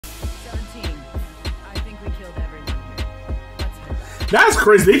That's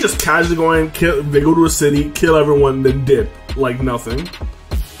crazy. They just casually go in, kill. They go to a city, kill everyone, then dip like nothing.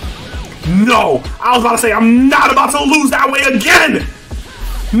 No, I was about to say I'm not about to lose that way again.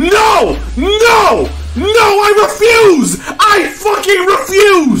 No, no, no! I refuse. I fucking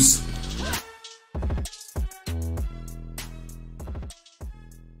refuse.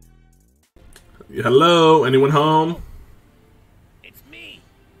 Hello, anyone home? It's me,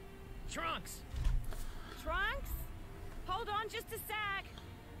 Trunks. Trunks? Hold on just a sec.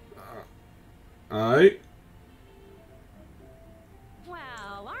 Alright.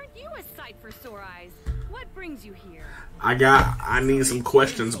 Well, aren't you a sight for sore eyes? What brings you here? I need some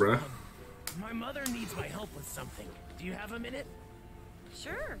questions, bruh. My mother needs my help with something. Do you have a minute?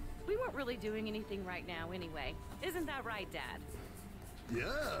 Sure. We weren't really doing anything right now anyway. Isn't that right, Dad?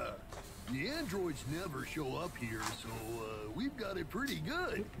 Yeah. The androids never show up here, so we've got it pretty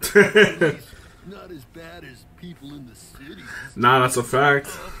good. Not as bad as people in the cities. Nah, that's a fact.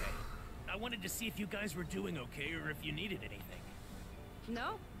 Oh, okay. I wanted to see if you guys were doing okay or if you needed anything.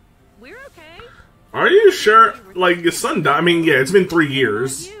 No, we're okay. Are you sure? Like, your son died. I mean, yeah, it's been 3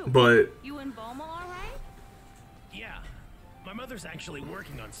 years, but... You and Boma all right? Yeah. My mother's actually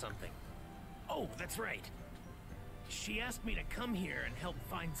working on something. Oh, that's right. She asked me to come here and help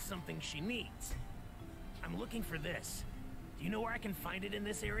find something she needs. I'm looking for this. Do you know where I can find it in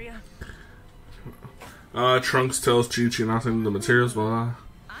this area? Trunks tells Chi-Chi not in the materials, blah.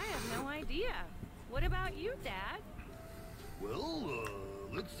 I have no idea. What about you, Dad? Well,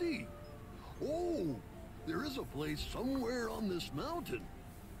 let's see. Oh, there is a place somewhere on this mountain.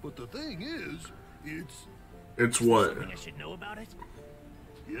 But the thing is, It's what? Something I should know about it?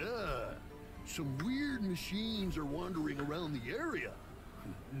 yeah. Some weird machines are wandering around the area.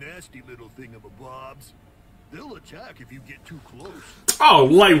 Nasty little thingamabobs. They'll attack if you get too close. Oh,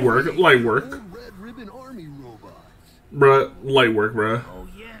 light work, light work. Old Red Ribbon Army robots. Bruh, light work, bruh. Oh,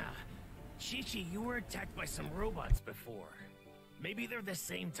 yeah. Chi-Chi, you were attacked by some robots before. Maybe they're the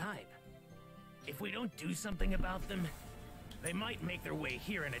same type. If we don't do something about them, they might make their way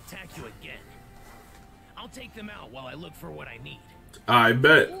here and attack you again. I'll take them out while I look for what I need. I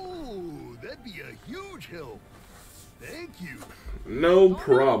bet. Oh, that'd be a huge help. Thank you. No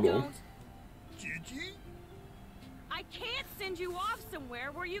problem. Gigi? I can't send you off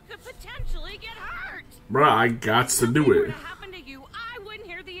somewhere where you could potentially get hurt. Bruh, I gots to do If it. it happened to you, I wouldn't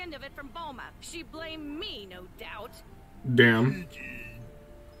hear the end of it from Boma. She blamed me, no doubt. Damn. Gigi.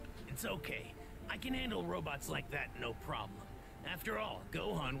 It's okay. I can handle robots like that, no problem. After all,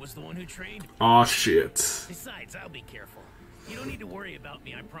 Gohan was the one who trained me. Aw, shit. Besides, I'll be careful. You don't need to worry about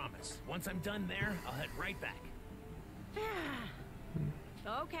me, I promise. Once I'm done there, I'll head right back.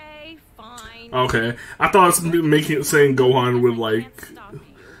 Okay, fine. Okay. I thought saying Gohan would, like,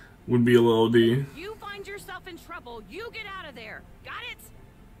 would be a little D. You find yourself in trouble, you get out of there. Got it?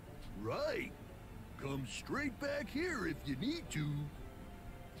 Right. Come straight back here if you need to.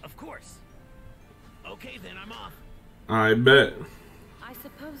 Of course. Okay, then I'm off. I bet. I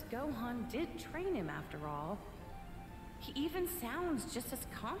suppose Gohan did train him after all. He even sounds just as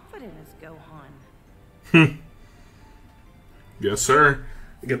confident as Gohan. Yes, sir.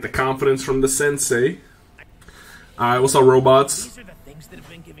 Get the confidence from the sensei. Alright, what's up, robots? These are the things that have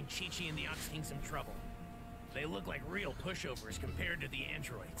been giving Chi-Chi and the Ox King some trouble. They look like real pushovers compared to the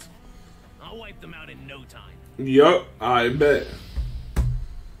androids. I'll wipe them out in no time. Yup, I bet.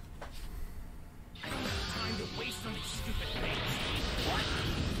 I don't have time to waste on these stupid things.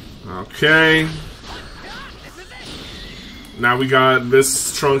 Okay. Now we got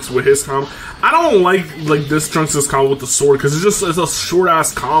this Trunks with his combo. I don't like this Trunks' combo with the sword because it's a short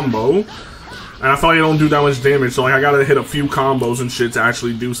ass combo, and I feel like it don't do that much damage. So like I gotta hit a few combos and shit to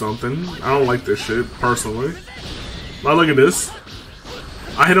actually do something. I don't like this shit personally. But look at this.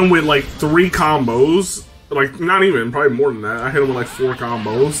 I hit him with like 3 combos, like not even, probably more than that. I hit him with like 4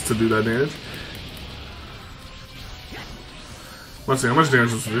 combos to do that damage. Let's see how much damage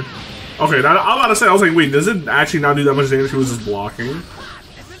does it do. Okay, I'm about to say, I was like, wait, does it actually not do that much damage? He was just blocking.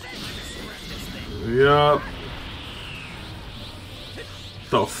 Yup.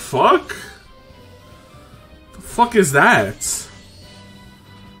 The fuck? The fuck is that?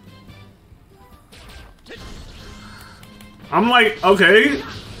 I'm like, okay.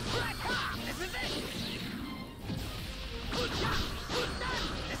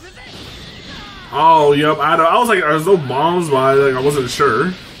 Oh, yep. I was like, there's no bombs, but like, I wasn't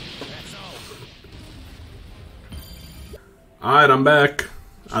sure. Alright, I'm back.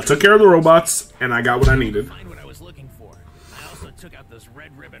 I took care of the robots, and I got what I needed. Find what I was looking for. I also took out those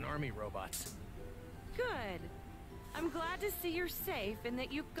Red Ribbon Army robots. Good. I'm glad to see you're safe and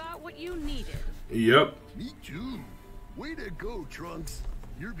that you got what you needed. Yep. Me too. Way to go, Trunks.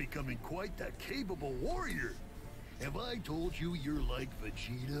 You're becoming quite the capable warrior. Have I told you you're like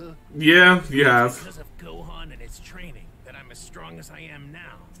Vegeta? Yeah, you have. Because of Gohan and his training that I'm as strong as I am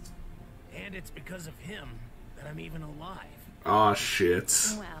now. And it's because of him that I'm even alive. Aw, shit.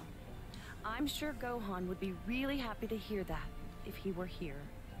 Well, I'm sure Gohan would be really happy to hear that if he were here.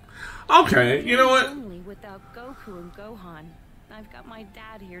 Okay, you know what? Only without Goku and Gohan, I've got my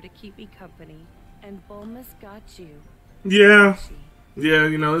dad here to keep me company, and Bulma's got you. Yeah. Yeah,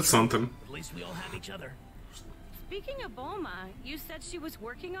 you know, it's something. At least we all have each other. Speaking of Bulma, you said she was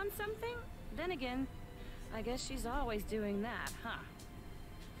working on something? Then again, I guess she's always doing that, huh?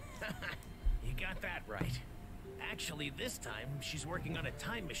 You got that right. Actually, this time, she's working on a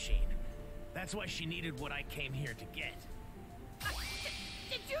time machine. That's why she needed what I came here to get.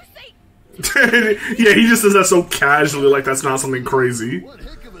 Did you say... Yeah, he just says that so casually, like that's not something crazy. What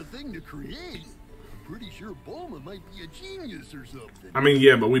heck of a thing to create. I'm pretty sure Bulma might be a genius or something. I mean,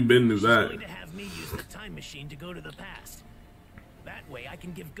 yeah, but we been knew She's that. going to have me use the time machine to go to the past. That way, I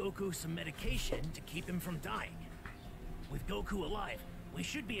can give Goku some medication to keep him from dying. With Goku alive, we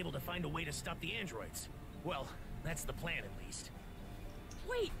should be able to find a way to stop the androids. Well, that's the plan at least.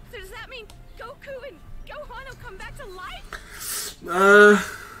 Wait, so does that mean Goku and Gohan will come back to life?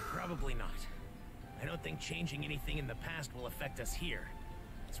 Probably not. I don't think changing anything in the past will affect us here.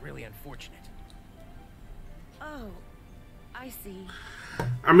 It's really unfortunate. Oh, I see.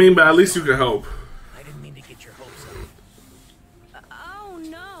 I mean, but at least you can help. I didn't mean to get your hopes up. Oh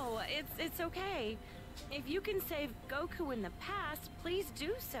no, it's okay. If you can save Goku in the past, please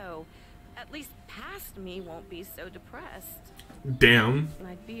do so. At least past me won't be so depressed. Damn.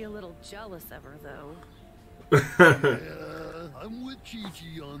 I'd be a little jealous of her, though. I'm with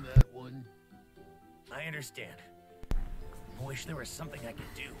Chi-Chi on that one. I understand. I wish there was something I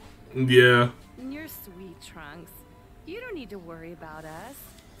could do. Yeah. You're sweet, Trunks. You don't need to worry about us.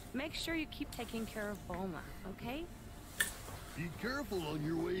 Make sure you keep taking care of Bulma, okay? Be careful on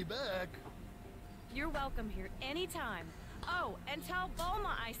your way back. You're welcome here anytime. Oh, and tell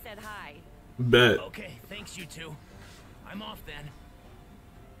Bulma I said hi. Bet. Okay, thanks you two. I'm off then.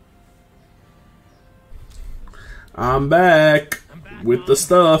 I'm back with the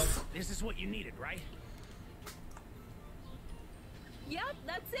stuff. This is what you needed, right? Yep,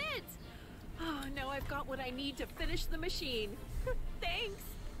 that's it. Oh, now I've got what I need to finish the machine. Thanks.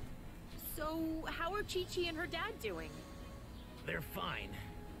 So, how are Chi-Chi and her dad doing? They're fine,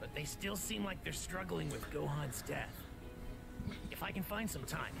 but they still seem like they're struggling with Gohan's death. If I can find some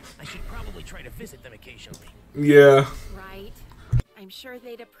time, I should probably try to visit them occasionally. Yeah. Right. I'm sure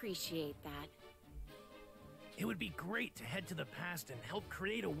they'd appreciate that. It would be great to head to the past and help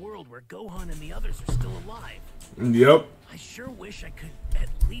create a world where Gohan and the others are still alive. Yep. I sure wish I could at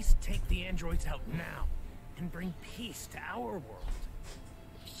least take the androids out now and bring peace to our world.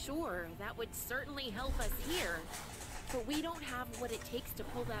 Sure, that would certainly help us here. But we don't have what it takes to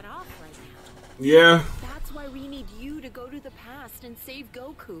pull that off right now. Yeah. That's why we need you to go to the past and save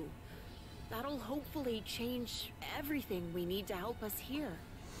Goku. That'll hopefully change everything we need to help us here.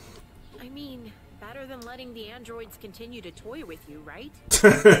 I mean, better than letting the androids continue to toy with you, right?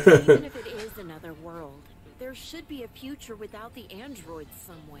 Even if it is another world, there should be a future without the androids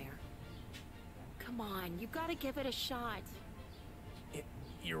somewhere. Come on, you gotta give it a shot.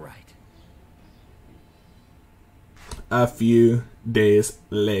 You're right. A few days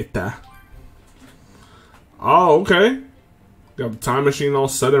later. Oh, okay. Got the time machine all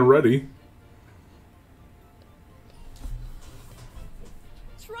set and ready.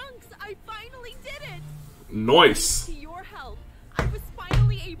 Trunks, I finally did it! Nice. To your help, I was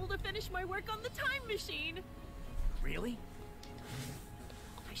finally able to finish my work on the time machine. Really?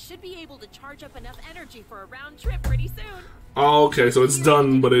 I should be able to charge up enough energy for a round trip pretty soon. Oh, okay, so it's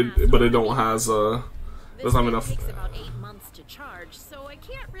done, but it don't has doesn't have enough. This takes about 8 months to charge, so I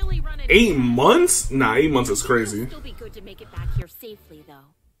can't really run it. 8 months? Nah, 8 months is crazy. It'll still be good to make it back here safely,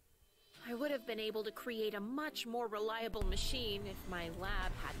 though. I would have been able to create a much more reliable machine if my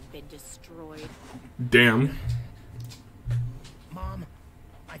lab hadn't been destroyed. Damn. Mom,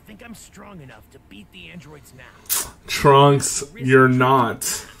 I think I'm strong enough to beat the androids now. Trunks, you're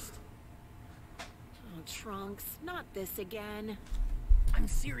not. Oh, Trunks, not this again. I'm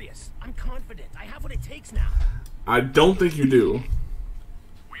serious. I'm confident. I have what it takes now. I don't think you do.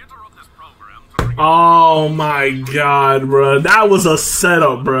 Oh my god, bruh. That was a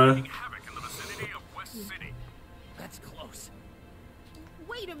setup, bruh. That's close.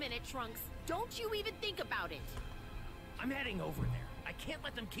 Wait a minute, Trunks. Don't you even think about it. I'm heading over there. I can't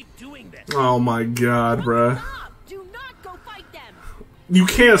let them keep doing this. Oh my god, bruh. Stop! Do not go fight them! You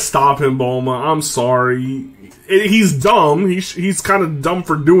can't stop him, Bulma. I'm sorry. He's dumb. He's kind of dumb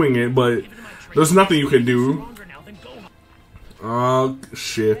for doing it, but there's nothing you can do. Oh,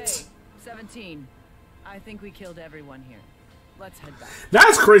 shit. Hey, 17. I think we killed everyone here. Let's head back.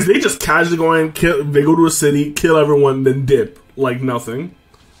 That's crazy. They just casually go in, kill. They go to a city, kill everyone, then dip like nothing.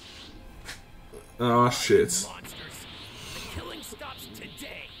 Oh shit. Monsters. The killing stops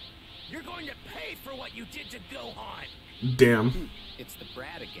today. You're going to pay for what you did to Gohan. Damn. It's the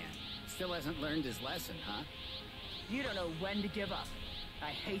brat again. Still hasn't learned his lesson, huh? You don't know when to give up. I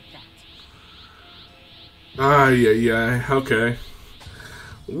hate that. Ah, yeah. Okay.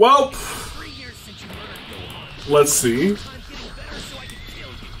 Well, 3 years since you murdered Gohan. let's see. I'm getting better so I can kill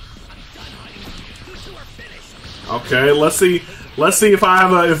you. I'm done hiding from you. You two are finished. Okay, let's see. Let's see if I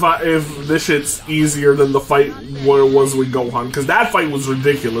have if this shit's easier than the fight what it was with Gohan, because that fight was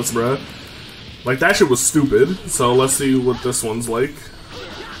ridiculous, bruh. Like that shit was stupid. So let's see what this one's like.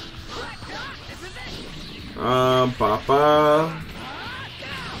 Papa.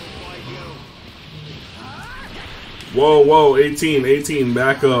 Whoa, 18,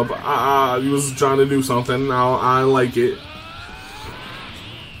 back up. He was trying to do something. Now I like it.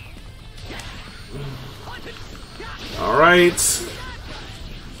 All right.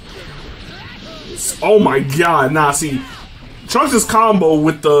 Oh my god! Nah, see, Trunks' combo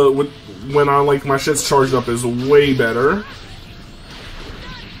with when I like my shit's charged up is way better.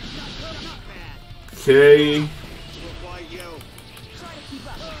 Okay.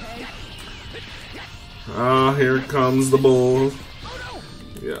 Here comes the bull.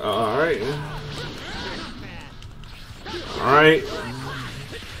 Yeah, alright. Alright.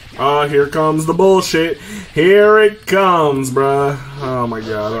 Here comes the bullshit. Here it comes, bruh. Oh my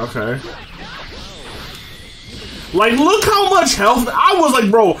god, okay. Like, look how much health. I was like,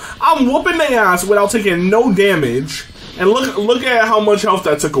 bro, I'm whooping their ass without taking no damage. And look at how much health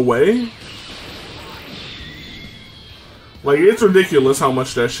that took away. Like, it's ridiculous how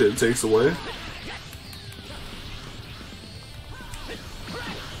much that shit takes away.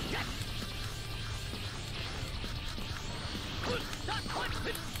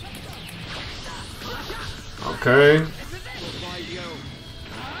 Okay.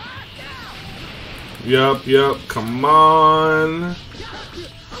 Yup, come on.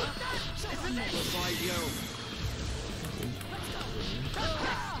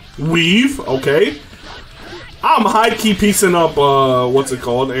 Weave, okay. I'm high-key piecing up, what's it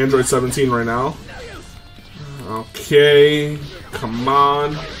called? Android 17 right now. Okay, come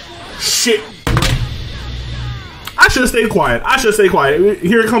on. Shit. I should have stayed quiet.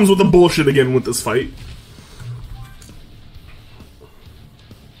 Here it comes with the bullshit again with this fight.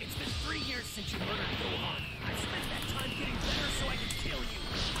 It's been 3 years since you murdered Gohan. I spent that time getting better so I could kill you.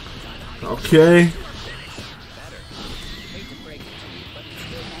 I'm done hiding. Okay. Hate to break it to you, but it's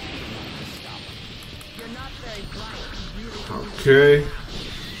still won't be enough to stop him. You're not very bright. You really Okay.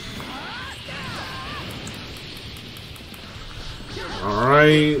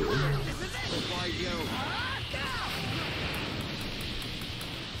 Alright.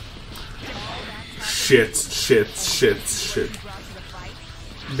 Shit.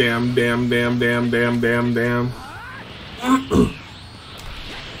 Damn.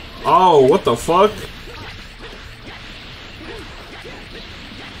 Oh, what the fuck?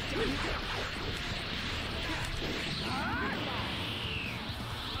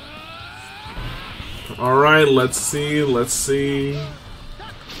 Alright, let's see.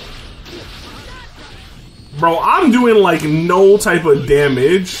 Bro, I'm doing like no type of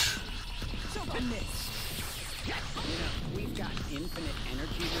damage. We've got infinite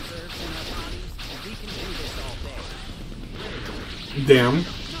energy reserves in our bodies, and we can do this all day. Damn.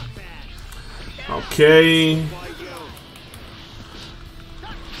 Okay.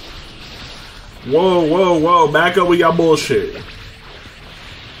 Whoa. Back up, we got bullshit.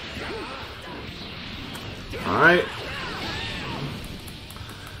 Alright.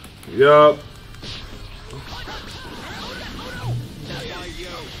 Yup.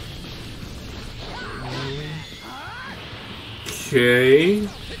 Okay.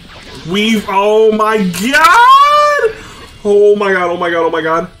 We've. Oh my god! Oh my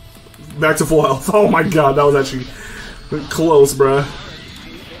god. Back to full health. Oh my god, that was actually close, bruh.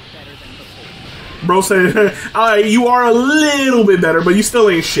 Bro said, you are a little bit better, but you still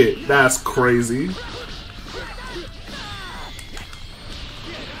ain't shit. That's crazy.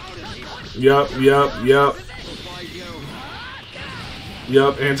 Yup.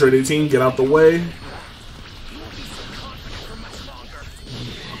 Android 18, get out the way.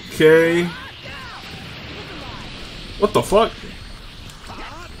 Okay. What the fuck?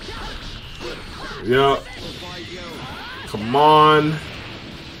 Yup. Come on.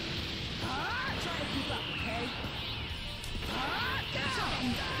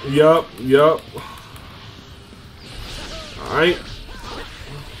 Yup. Alright.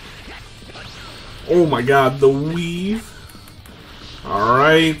 Oh my god, the weave.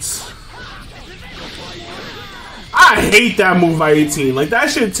 Alright. I hate that move by 18. Like, that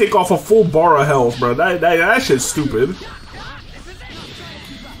should take off a full bar of health, bro. That shit's stupid.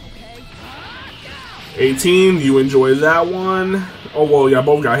 18, you enjoy that one. Oh, well, yeah,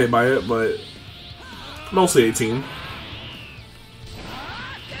 both got hit by it, but mostly 18.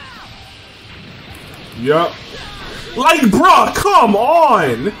 Yup. Like, bruh, come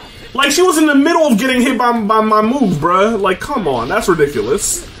on! Like, she was in the middle of getting hit by my move, bruh. Like, come on, that's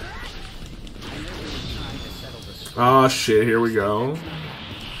ridiculous. Ah, shit, here we go.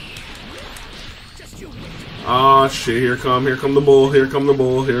 Ah, shit, here come the bull, here come the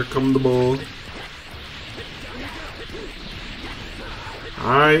bull.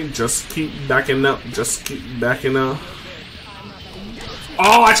 Alright, just keep backing up,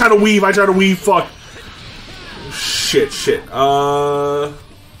 Oh, I tried to weave, fuck. Shit.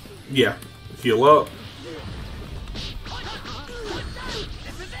 Yeah, heal up.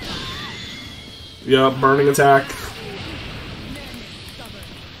 Yup, burning attack.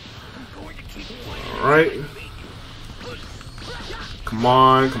 Alright. Come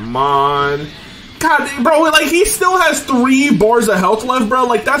on. God, bro, like, he still has 3 bars of health left, bro.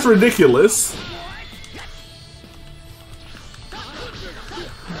 Like, that's ridiculous.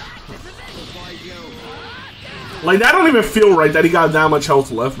 Like, that don't even feel right that he got that much health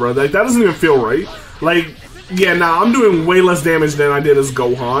left, bro. Like, that doesn't even feel right. Like, yeah, nah, I'm doing way less damage than I did as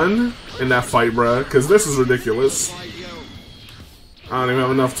Gohan in that fight, bro. Because this is ridiculous. I don't even have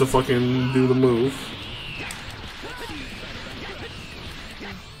enough to fucking do the move.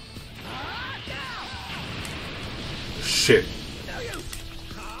 Shit.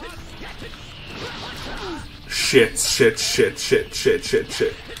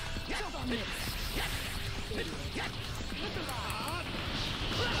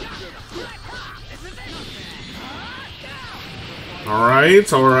 Alright.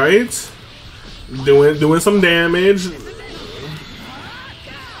 Doing some damage.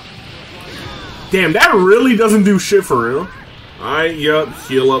 Damn, that really doesn't do shit for real. Alright, yup,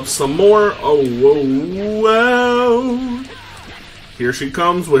 heal up some more. Oh, whoa. Here she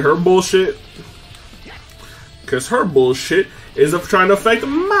comes with her bullshit. Because her bullshit is trying to affect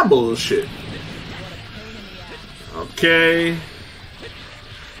my bullshit. Okay.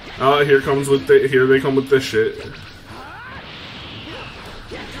 Oh, here they come with this shit.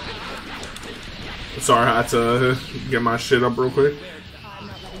 Sorry, I had to get my shit up real quick.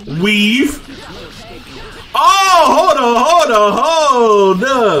 Weave. Oh, hold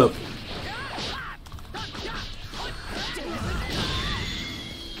up.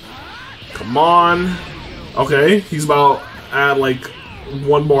 Come on. Okay, he's about at like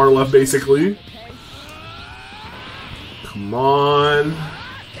 1 bar left, basically. Come on.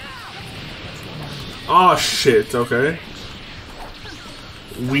 Oh, shit, okay.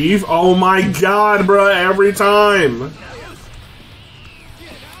 Weave. Oh my god, bruh, every time.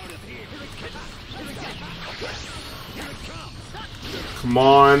 Come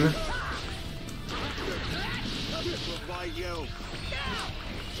on.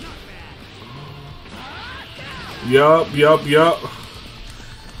 Yup.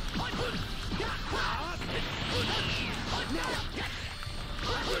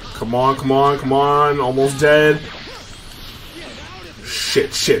 Come on. Almost dead.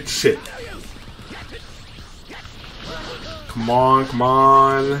 Shit. Come on. Come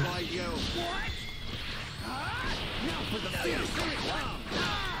on.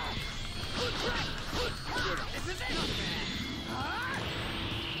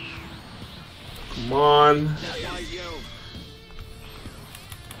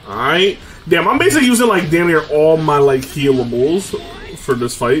 Alright. Damn, I'm basically using like damn near all my like healables for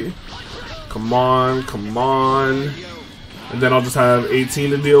this fight. Come on. And then I'll just have 18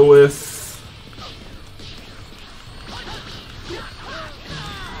 to deal with.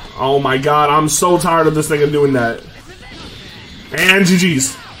 Oh my god, I'm so tired of this nigga doing that. And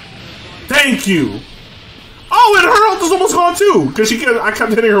GG's. Thank you. Oh, and her health is almost gone too, because I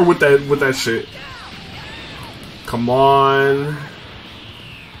kept hitting her with that shit. Come on.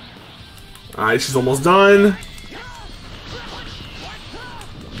 Alright, she's almost done.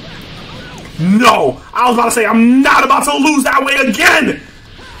 No! I was about to say, I'm not about to lose that way again!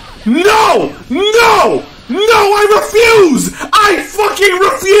 No! I refuse! I fucking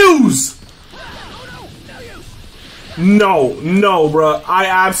refuse! No, bruh. I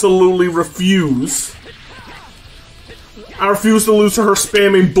absolutely refuse. I refuse to lose to her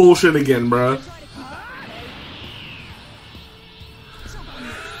spamming bullshit again, bruh.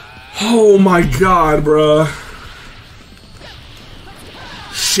 Oh my god, bruh.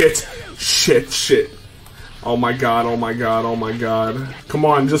 Shit. Shit, shit. Oh my god, oh my god, oh my god. Come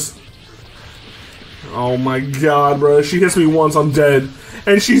on, just... Oh my god, bruh. She hits me once, I'm dead.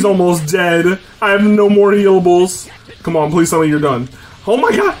 And she's almost dead. I have no more healables. Come on, please tell me you're done. Oh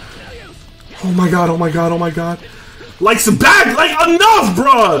my god. Oh my god, oh my god, oh my god. Like, some bag, like, enough,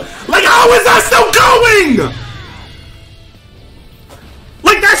 bruh! Like, how is that still going?!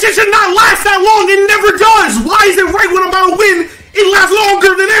 Like, that shit should not last that long, it never does! Why is it right when I'm about to win, it lasts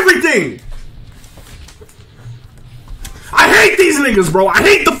longer than everything? I hate these niggas, bro. I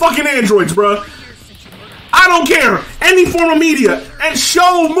hate the fucking androids, bro. I don't care. Any form of media and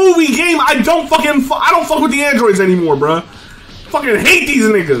show, movie, game, I don't fuck with the androids anymore, bro. Fucking hate these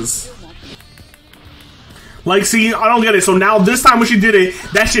niggas. Like, see, I don't get it. So now this time when she did it,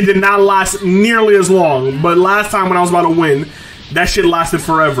 that shit did not last nearly as long. But last time when I was about to win, that shit lasted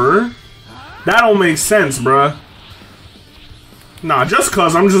forever. That don't make sense, bruh. Nah, just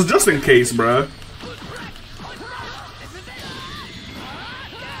cause. I'm just in case, bruh.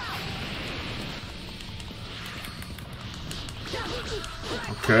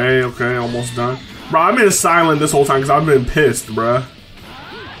 Okay, okay, almost done. Bro, I've been silent this whole time because I've been pissed, bruh.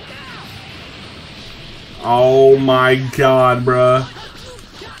 Oh my god, bruh.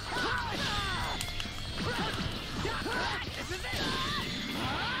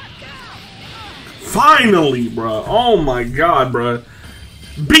 Finally, bruh. Oh my god, bruh.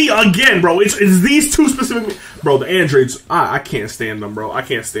 B again, bro. It's these two specific... Bro, the androids, I can't stand them, bro. I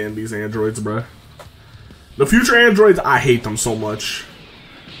can't stand these androids, bruh. The future androids, I hate them so much.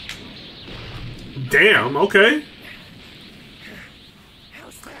 Damn, okay.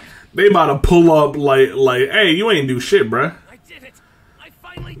 They about to pull up like, hey, you ain't do shit, bruh. I did it. I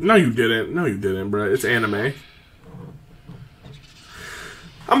finally did. No, you didn't. No, you didn't, bruh. It's anime.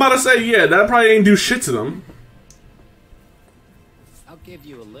 I'm about to say, yeah, that probably ain't do shit to them. I'll give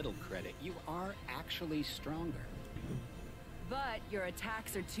you a little credit. You are actually stronger. But your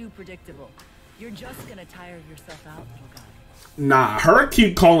attacks are too predictable. You're just gonna tire yourself out, little guy. Nah, her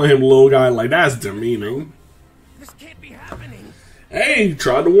keep calling him little guy like that's demeaning. This can't be happening. Hey,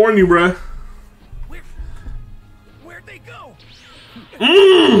 tried to warn you, bruh. Where'd they go?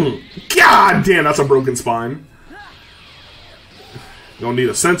 God damn, that's a broken spine. You don't need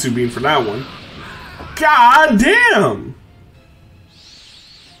a sensu beam for that one. God damn.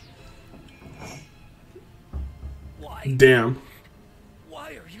 Why? Damn.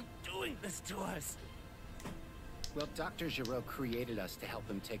 Why are you doing this to us? Well, Dr. Giraud created us to help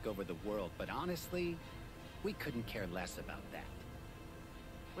him take over the world, but honestly, we couldn't care less about that.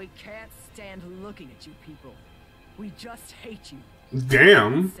 We can't stand looking at you people. We just hate you.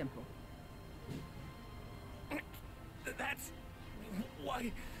 Damn. Simple. That's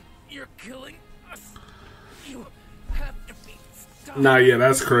why you're killing us. You have to be stopped. Nah, yeah,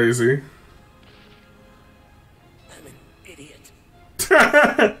 that's crazy. I'm an idiot.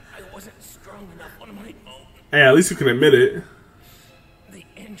 I wasn't strong enough on my own. Hey, at least you can admit it. The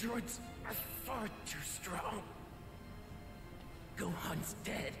androids are far too strong. Gohan's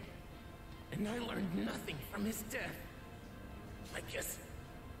dead, and I learned nothing from his death. I guess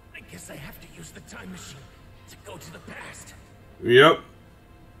I have to use the time machine to go to the past. Yep.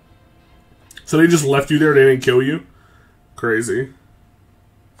 So they just left you there, they didn't kill you? Crazy.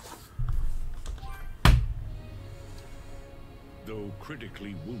 Though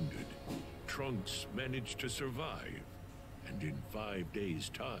critically wounded, Trunks managed to survive, and in 5 days'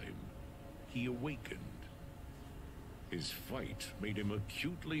 time, he awakened. His fight made him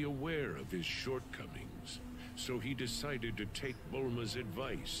acutely aware of his shortcomings, so he decided to take Bulma's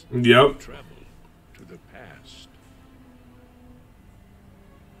advice and travel to the past.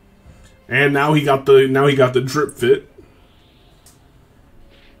 And now he got the drip fit.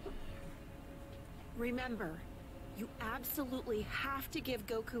 Remember, you absolutely have to give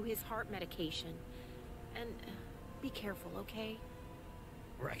Goku his heart medication. And be careful, okay?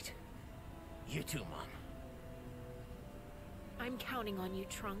 Right. You too, Mom. I'm counting on you,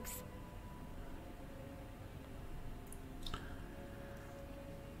 Trunks.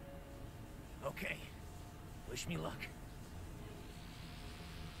 Okay. Wish me luck.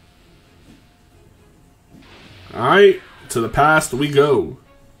 Alright, to the past we go.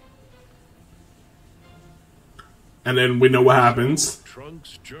 And then we know what happens.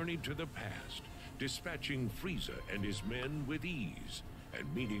 Trunks journeyed to the past, dispatching Frieza and his men with ease,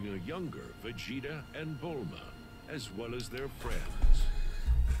 and meeting a younger Vegeta and Bulma, as well as their friends.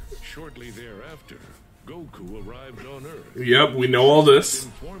 Shortly thereafter, Goku arrived on Earth. Yep, we know all this.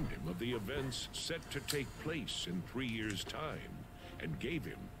 Informed him of the events set to take place in 3 years' time, and gave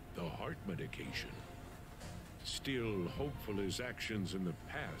him the heart medication. Still hopeful his actions in the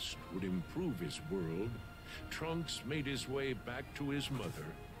past would improve his world, Trunks made his way back to his mother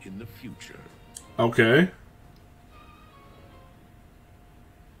in the future. Okay.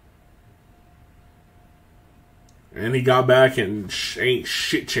 And he got back and ain't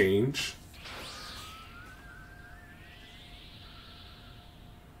shit changed.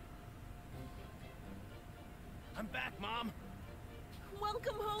 I'm back, Mom.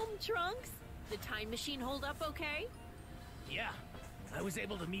 Welcome home, Trunks. The time machine hold up okay? Yeah, I was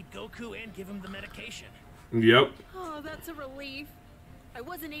able to meet Goku and give him the medication. Yep. Oh, that's a relief. I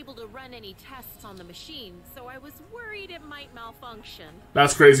wasn't able to run any tests on the machine, so I was worried it might malfunction.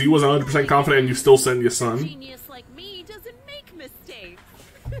 That's crazy. You wasn't 100% confident and you still send your A son. genius like me doesn't make mistakes.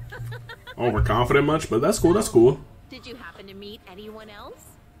 Overconfident much, but that's cool, that's cool. Did you happen to meet anyone else?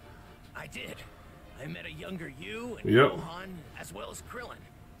 I did. I met a younger you and Yep. Gohan, as well as Krillin.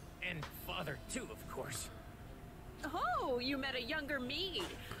 And Father, too, of course. Oh, you met a younger me.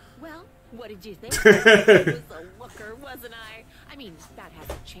 Well, what did you think? I was a looker, wasn't I? I mean, that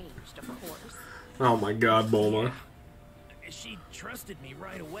hasn't changed, of course. Oh my god, Bulma. She trusted me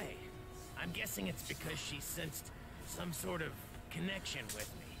right away. I'm guessing it's because she sensed some sort of connection with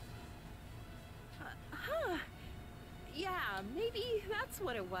me. Yeah, maybe that's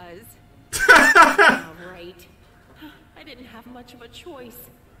what it was. All right. I didn't have much of a choice.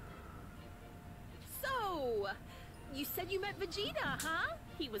 So, you said you met Vegeta, huh?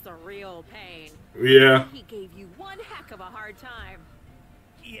 He was a real pain. Yeah. He gave you one heck of a hard time.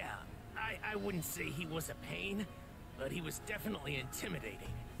 Yeah, I wouldn't say he was a pain, but he was definitely intimidating.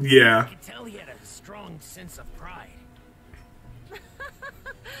 Yeah. I could tell he had a strong sense of pride.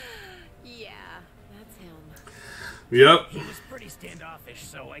 Yeah, that's him. Yep. He was pretty standoffish,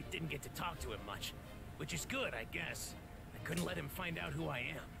 so I didn't get to talk to him much. Which is good, I guess. I couldn't let him find out who I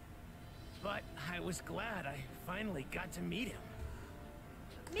am. But I was glad I finally got to meet him.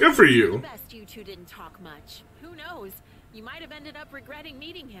 Good for Maybe you. the best you two didn't talk much. Who knows? You might have ended up regretting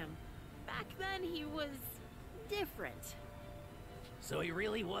meeting him. Back then, he was different. So he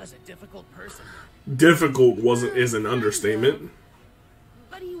really was a difficult person. Difficult is an understatement.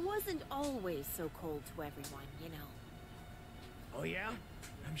 But he wasn't always so cold to everyone, you know. Oh yeah?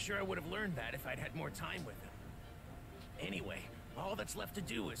 I'm sure I would have learned that if I'd had more time with him. Anyway, all that's left to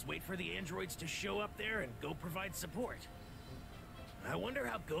do is wait for the androids to show up there and go provide support. I wonder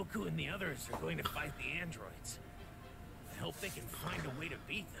how Goku and the others are going to fight the androids. I hope they can find a way to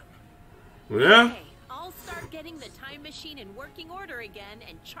beat them. Yeah. Okay, I'll start getting the time machine in working order again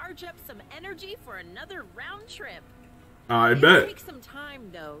and charge up some energy for another round trip. I It'll bet. take some time,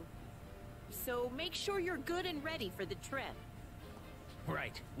 though. So make sure you're good and ready for the trip.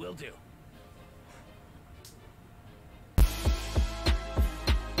 Right, will do.